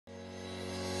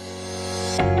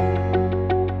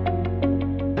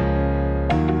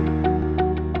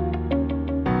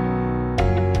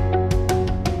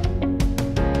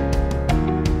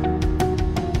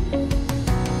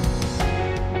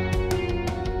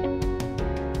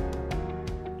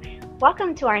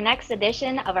Welcome to our next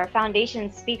edition of our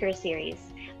Foundation Speaker Series.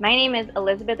 My name is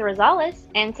Elizabeth Rosales,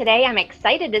 and today I'm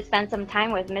excited to spend some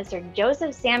time with Mr.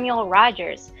 Joseph Samuel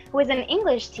Rogers, who is an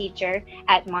English teacher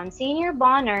at Monsignor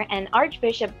Bonner and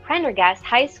Archbishop Prendergast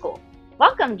High School.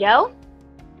 Welcome, Joe.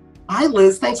 Hi,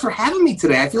 Liz. Thanks for having me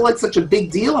today. I feel like such a big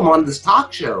deal. I'm on this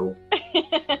talk show.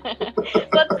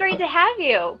 Well, it's great to have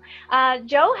you.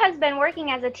 Joe has been working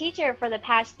as a teacher for the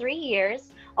past 3 years.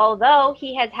 Although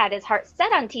he has had his heart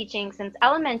set on teaching since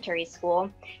elementary school,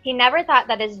 he never thought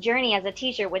that his journey as a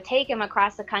teacher would take him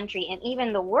across the country and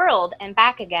even the world and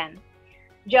back again.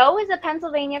 Joe is a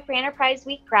Pennsylvania Free Enterprise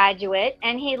Week graduate,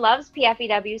 and he loves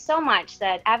PFEW so much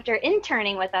that after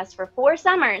interning with us for 4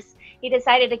 summers, he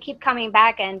decided to keep coming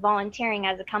back and volunteering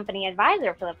as a company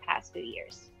advisor for the past few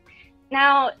years.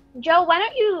 Now, Joe, why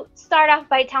don't you start off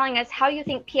by telling us how you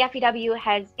think PFEW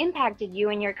has impacted you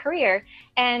in your career,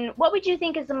 and what would you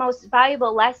think is the most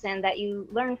valuable lesson that you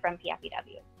learned from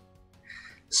PFEW?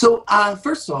 So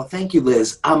first of all, thank you,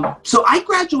 Liz. So I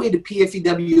graduated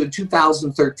PFEW in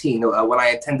 2013 when I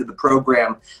attended the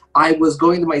program. I was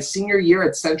going to my senior year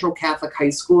at Central Catholic High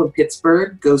School in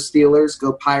Pittsburgh. Go Steelers,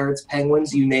 go Pirates,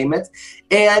 Penguins, you name it.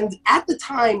 And at the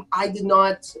time, I did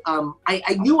not,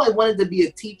 I knew I wanted to be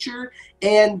a teacher,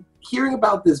 and hearing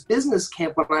about this business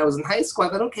camp when I was in high school, I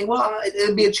thought, okay, well,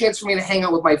 it'd be a chance for me to hang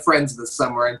out with my friends this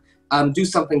summer and do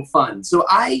something fun. So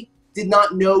I did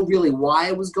not know really why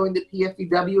I was going to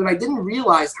PFEW, and I didn't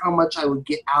realize how much I would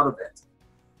get out of it.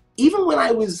 Even when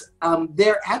I was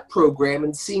there at program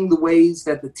and seeing the ways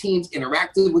that the teams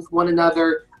interacted with one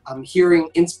another, hearing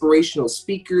inspirational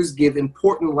speakers give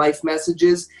important life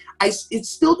messages, it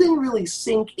still didn't really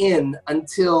sink in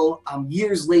until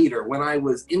years later when I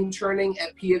was interning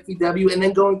at PFEW and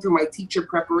then going through my teacher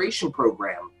preparation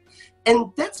program.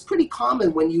 And that's pretty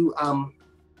common when you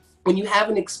have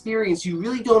an experience, you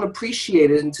really don't appreciate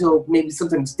it until maybe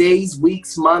sometimes days,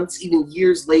 weeks, months, even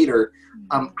years later,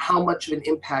 how much of an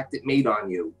impact it made on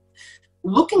you.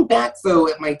 Looking back, though,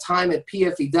 at my time at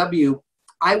PFEW,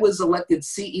 I was elected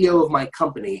CEO of my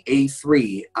company,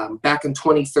 A3, back in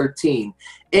 2013.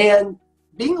 And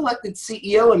being elected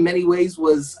CEO in many ways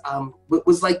was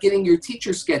like getting your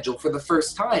teacher schedule for the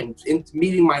first time,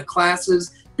 meeting my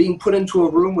classes, being put into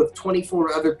a room with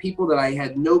 24 other people that I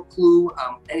had no clue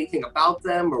anything about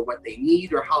them or what they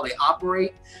need or how they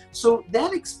operate. So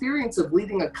that experience of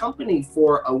leading a company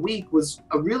for a week was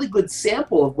a really good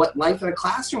sample of what life in a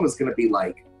classroom was going to be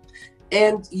like.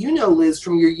 And you know, Liz,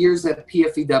 from your years at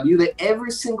PFEW, that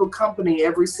every single company,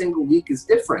 every single week is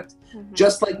different. Mm-hmm.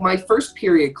 Just like my first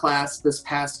period class this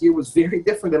past year was very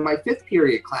different than my 5th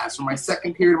period class, or my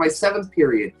 2nd period, or my 7th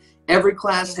period. Every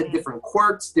class had different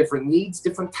quirks, different needs,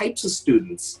 different types of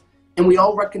students. And we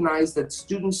all recognize that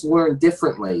students learn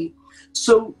differently.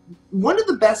 So one of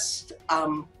the best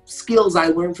skills I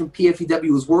learned from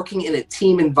PFEW was working in a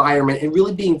team environment and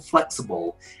really being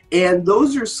flexible. And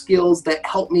those are skills that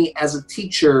helped me as a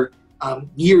teacher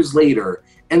years later.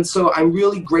 And so I'm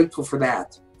really grateful for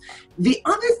that. The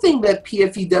other thing that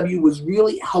PFEW was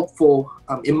really helpful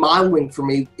in modeling for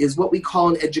me is what we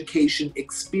call in education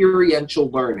experiential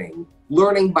learning,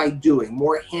 learning by doing,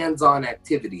 more hands-on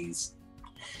activities.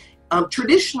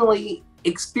 Traditionally,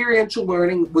 experiential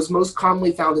learning was most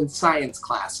commonly found in science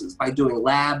classes by doing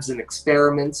labs and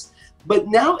experiments, but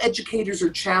now educators are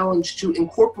challenged to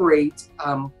incorporate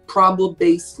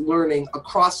problem-based learning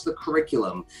across the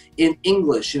curriculum in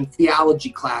English, in theology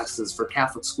classes for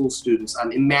Catholic school students,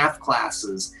 in math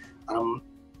classes,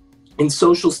 in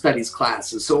social studies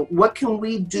classes. So what can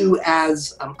we do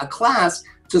as a class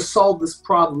to solve this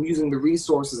problem using the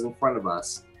resources in front of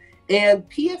us? And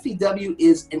PFEW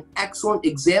is an excellent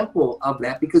example of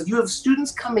that because you have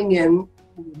students coming in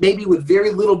maybe with very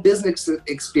little business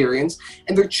experience,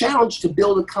 and they're challenged to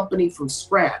build a company from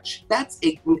scratch. That's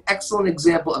an excellent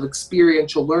example of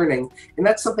experiential learning, and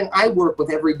that's something I work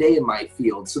with every day in my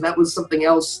field. So that was something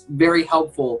else very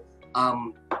helpful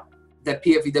that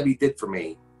PFEW did for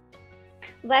me.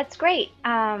 That's great.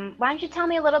 Why don't you tell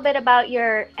me a little bit about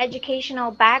your educational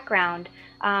background,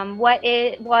 what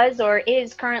it was or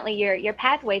is currently your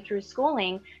pathway through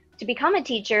schooling to become a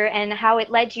teacher, and how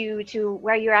it led you to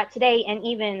where you're at today and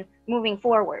even moving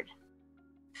forward.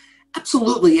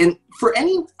 Absolutely. And for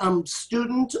any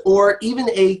student or even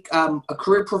a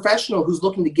career professional who's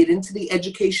looking to get into the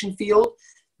education field,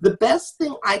 the best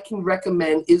thing I can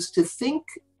recommend is to think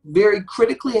very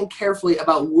critically and carefully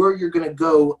about where you're going to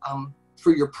go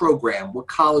for your program, what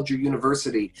college or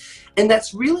university. And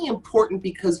that's really important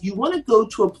because you want to go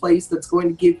to a place that's going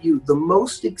to give you the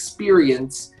most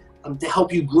experience to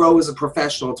help you grow as a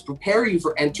professional, to prepare you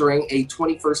for entering a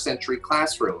 21st century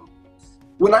classroom.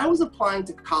 When I was applying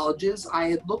to colleges, I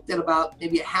had looked at about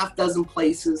maybe a half dozen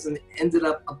places and ended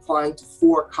up applying to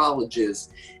 4 colleges.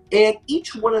 And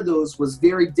each one of those was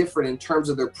very different in terms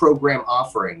of their program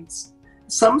offerings.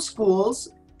 Some schools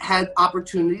had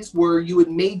opportunities where you would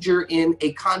major in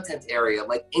a content area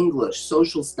like English,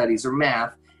 social studies, or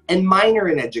math, and minor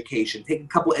in education, take a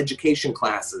couple education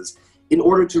classes in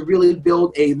order to really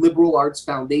build a liberal arts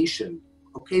foundation.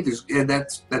 Okay,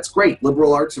 that's great.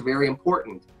 Liberal arts are very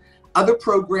important. Other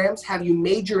programs have you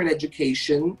major in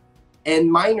education and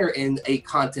minor in a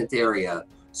content area.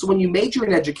 So when you major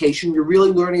in education, you're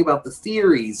really learning about the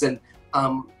theories and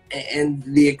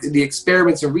the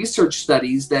experiments and research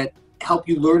studies that help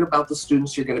you learn about the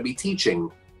students you're going to be teaching.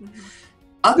 Mm-hmm.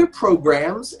 Other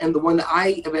programs, and the one that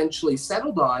I eventually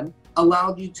settled on,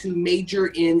 allowed you to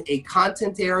major in a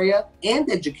content area and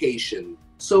education.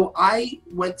 So I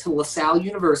went to LaSalle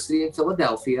University in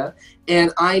Philadelphia,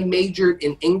 and I majored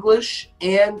in English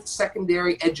and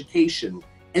secondary education.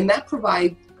 And that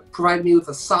provided me with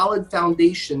a solid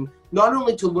foundation, not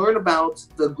only to learn about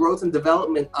the growth and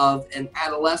development of an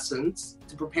adolescent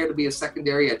to prepare to be a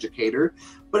secondary educator,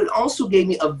 but it also gave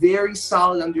me a very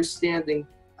solid understanding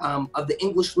of the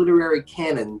English literary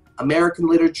canon, American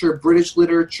literature, British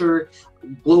literature,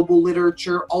 global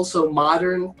literature, also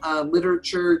modern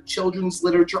literature, children's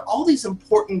literature, all these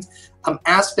important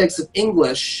aspects of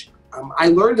English I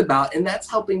learned about, and that's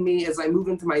helping me as I move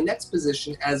into my next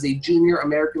position as a junior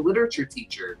American literature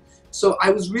teacher. So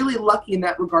I was really lucky in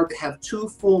that regard to have 2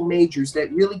 full majors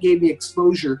that really gave me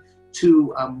exposure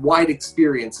to wide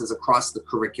experiences across the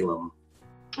curriculum.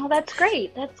 Oh, that's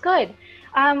great. That's good.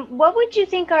 What would you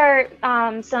think are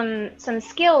some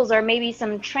skills or maybe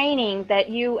some training that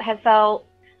you have felt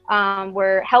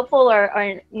were helpful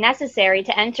or necessary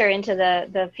to enter into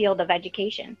the field of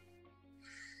education?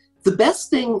 The best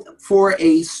thing for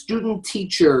a student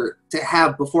teacher to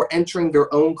have before entering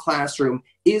their own classroom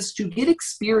is to get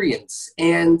experience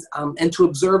and to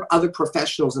observe other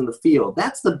professionals in the field.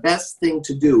 That's the best thing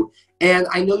to do. And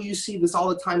I know you see this all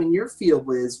the time in your field,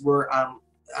 Liz, where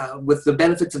with the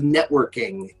benefits of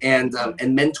networking and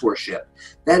mentorship.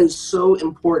 That is so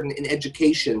important in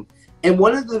education. And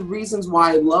one of the reasons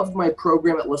why I loved my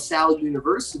program at LaSalle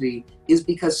University is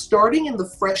because starting in the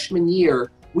freshman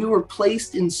year, we were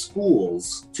placed in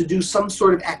schools to do some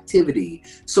sort of activity.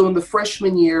 So in the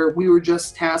freshman year, we were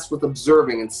just tasked with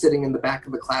observing and sitting in the back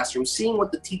of the classroom, seeing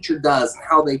what the teacher does and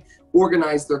how they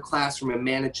organize their classroom and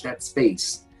manage that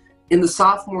space. In the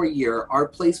sophomore year, our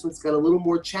placements got a little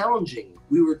more challenging.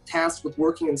 We were tasked with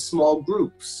working in small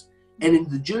groups. And in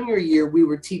the junior year, we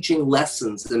were teaching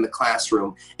lessons in the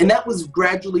classroom. And that was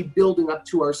gradually building up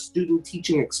to our student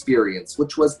teaching experience,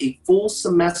 which was a full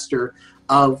semester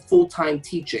of full-time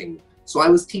teaching. So I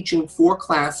was teaching 4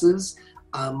 classes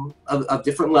of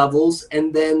different levels,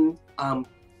 and then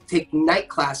taking night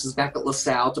classes back at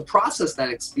LaSalle to process that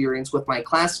experience with my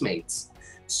classmates.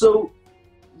 So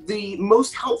the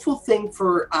most helpful thing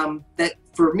for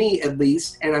me at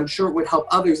least, and I'm sure it would help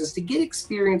others, is to get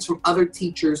experience from other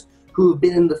teachers who have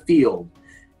been in the field.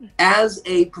 As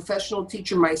a professional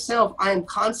teacher myself, I am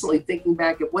constantly thinking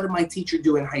back at what did my teacher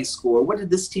do in high school, or what did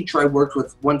this teacher I worked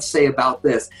with once say about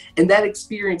this? And that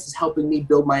experience is helping me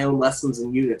build my own lessons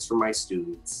and units for my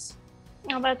students.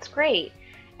 Oh, that's great.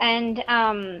 And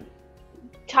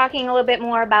talking a little bit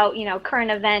more about, current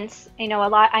events, I know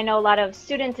a lot of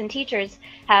students and teachers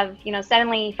have,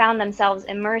 suddenly found themselves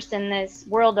immersed in this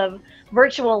world of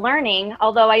virtual learning,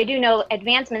 although I do know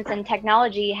advancements in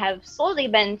technology have slowly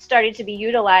been started to be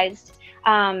utilized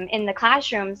in the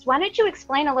classrooms. Why don't you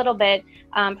explain a little bit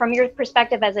from your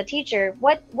perspective as a teacher,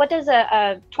 what does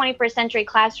a 21st century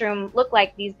classroom look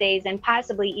like these days, and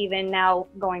possibly even now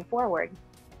going forward?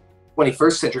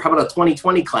 21st century, how about a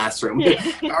 2020 classroom?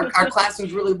 Our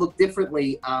classrooms really look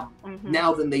differently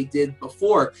now than they did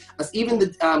before. Even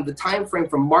the time frame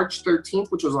from March 13th,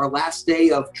 which was our last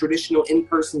day of traditional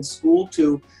in-person school,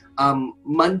 to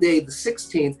Monday the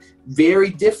 16th, very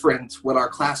different what our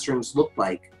classrooms look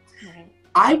like. Right.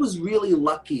 I was really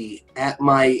lucky at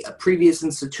my previous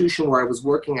institution where I was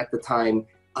working at the time,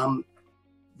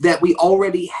 that we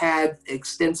already had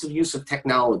extensive use of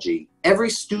technology. Every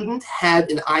student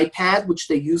had an iPad, which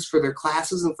they used for their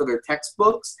classes and for their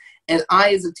textbooks. And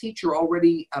I, as a teacher,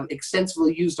 already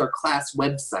extensively used our class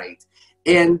website.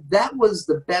 And that was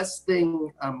the best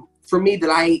thing for me, that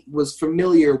I was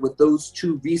familiar with those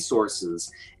 2 resources.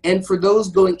 And for those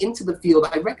going into the field,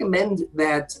 I recommend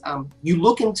that you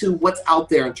look into what's out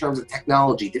there in terms of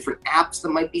technology, different apps that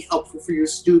might be helpful for your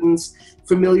students,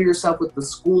 familiar yourself with the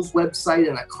school's website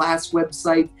and a class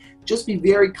website. Just be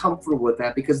very comfortable with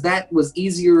that, because that was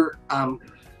easier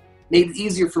made it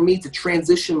easier for me to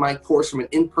transition my course from an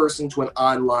in-person to an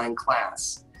online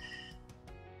class.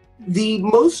 The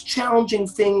most challenging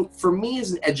thing for me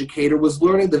as an educator was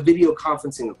learning the video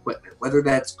conferencing equipment, whether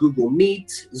that's Google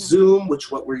Meet, Zoom,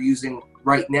 which what we're using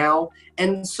right now.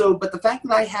 And so, but the fact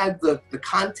that I had the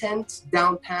content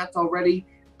down pat already,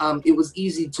 it was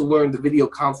easy to learn the video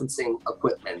conferencing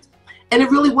equipment. And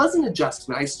it really was an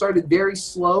adjustment. I started very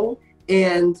slow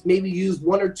and maybe used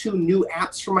 1 or 2 new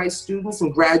apps for my students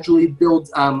and gradually built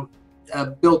up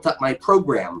my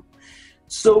program.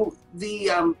 So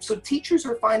so teachers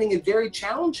are finding it very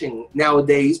challenging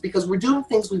nowadays because we're doing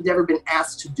things we've never been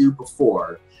asked to do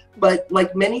before. But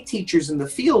like many teachers in the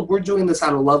field, we're doing this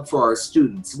out of love for our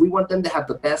students. We want them to have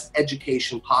the best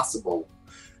education possible.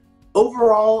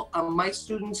 Overall, my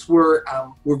students were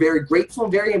very grateful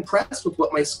and very impressed with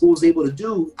what my school was able to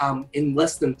do in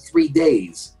less than 3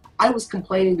 days. I was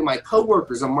complaining to my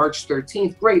coworkers on March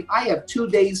 13th, great, I have 2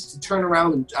 days to turn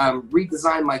around and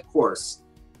redesign my course.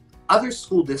 Other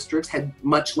school districts had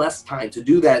much less time to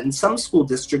do that, and some school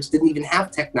districts didn't even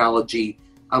have technology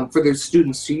for their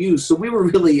students to use. So we were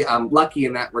really lucky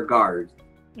in that regard.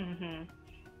 Mm-hmm.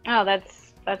 Oh,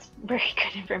 that's very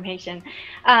good information.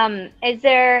 Is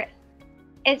there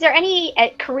any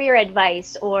career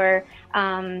advice or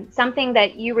something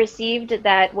that you received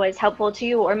that was helpful to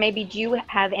you, or maybe do you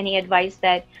have any advice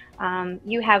that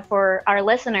you have for our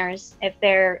listeners if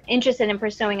they're interested in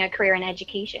pursuing a career in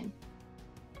education?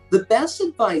 The best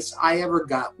advice I ever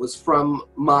got was from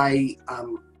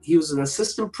he was an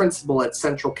assistant principal at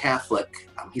Central Catholic.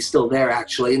 He's still there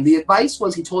actually. And the advice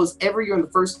was, he told us every year on the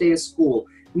first day of school,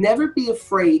 never be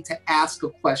afraid to ask a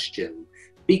question,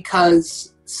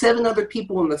 because 7 other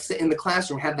people in the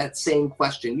classroom have that same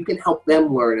question. You can help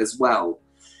them learn as well.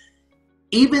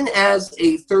 Even as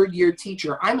a 3rd-year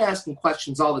teacher, I'm asking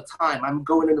questions all the time. I'm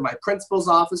going into my principal's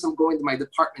office. I'm going to my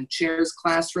department chair's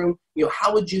classroom. You know,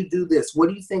 how would you do this? What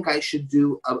do you think I should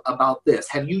do about this?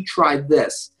 Have you tried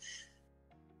this?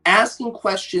 Asking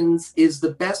questions is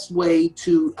the best way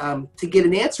to get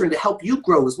an answer and to help you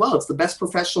grow as well. It's the best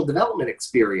professional development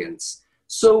experience.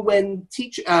 So when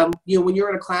when you're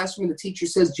in a classroom and the teacher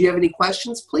says, do you have any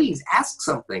questions? Please ask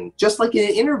something. Just like in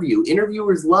an interview,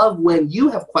 interviewers love when you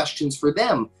have questions for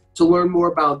them to learn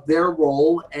more about their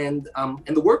role and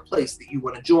the workplace that you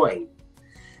want to join.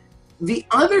 The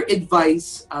other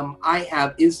advice I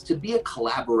have is to be a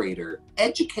collaborator.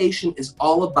 Education is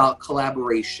all about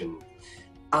collaboration.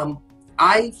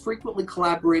 I frequently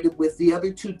collaborated with the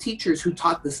other 2 teachers who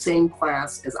taught the same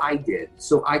class as I did.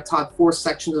 So I taught 4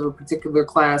 sections of a particular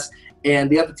class, and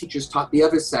the other teachers taught the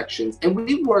other sections. And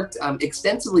we worked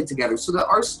extensively together so that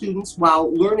our students,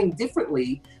 while learning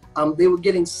differently, they were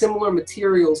getting similar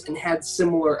materials and had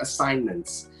similar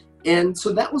assignments. And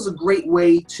so that was a great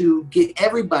way to get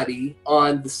everybody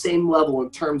on the same level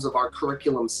in terms of our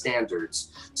curriculum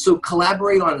standards. So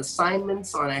collaborate on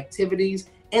assignments, on activities,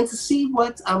 and to see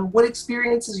what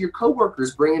experiences your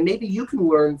coworkers bring, and maybe you can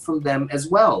learn from them as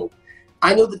well.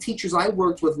 I know the teachers I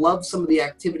worked with loved some of the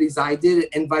activities I did,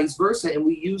 and vice versa, and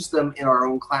we use them in our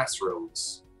own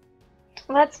classrooms.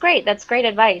 Well, that's great. That's great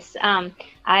advice.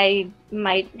 I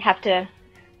might have to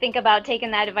think about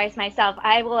taking that advice myself.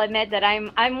 I will admit that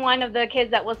I'm one of the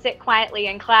kids that will sit quietly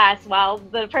in class while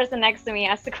the person next to me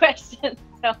asks the question.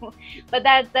 So, but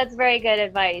that's very good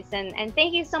advice. And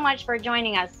thank you so much for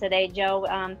joining us today, Joe.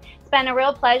 It's been a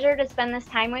real pleasure to spend this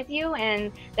time with you,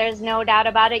 and there's no doubt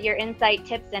about it, your insight,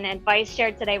 tips, and advice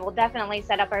shared today will definitely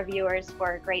set up our viewers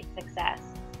for great success.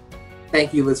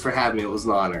 Thank you, Liz, for having me. It was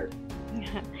an honor.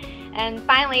 And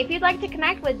finally, if you'd like to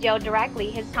connect with Joe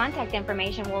directly, his contact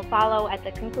information will follow at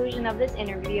the conclusion of this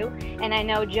interview, and I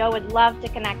know Joe would love to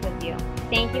connect with you.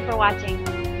 Thank you for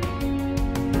watching.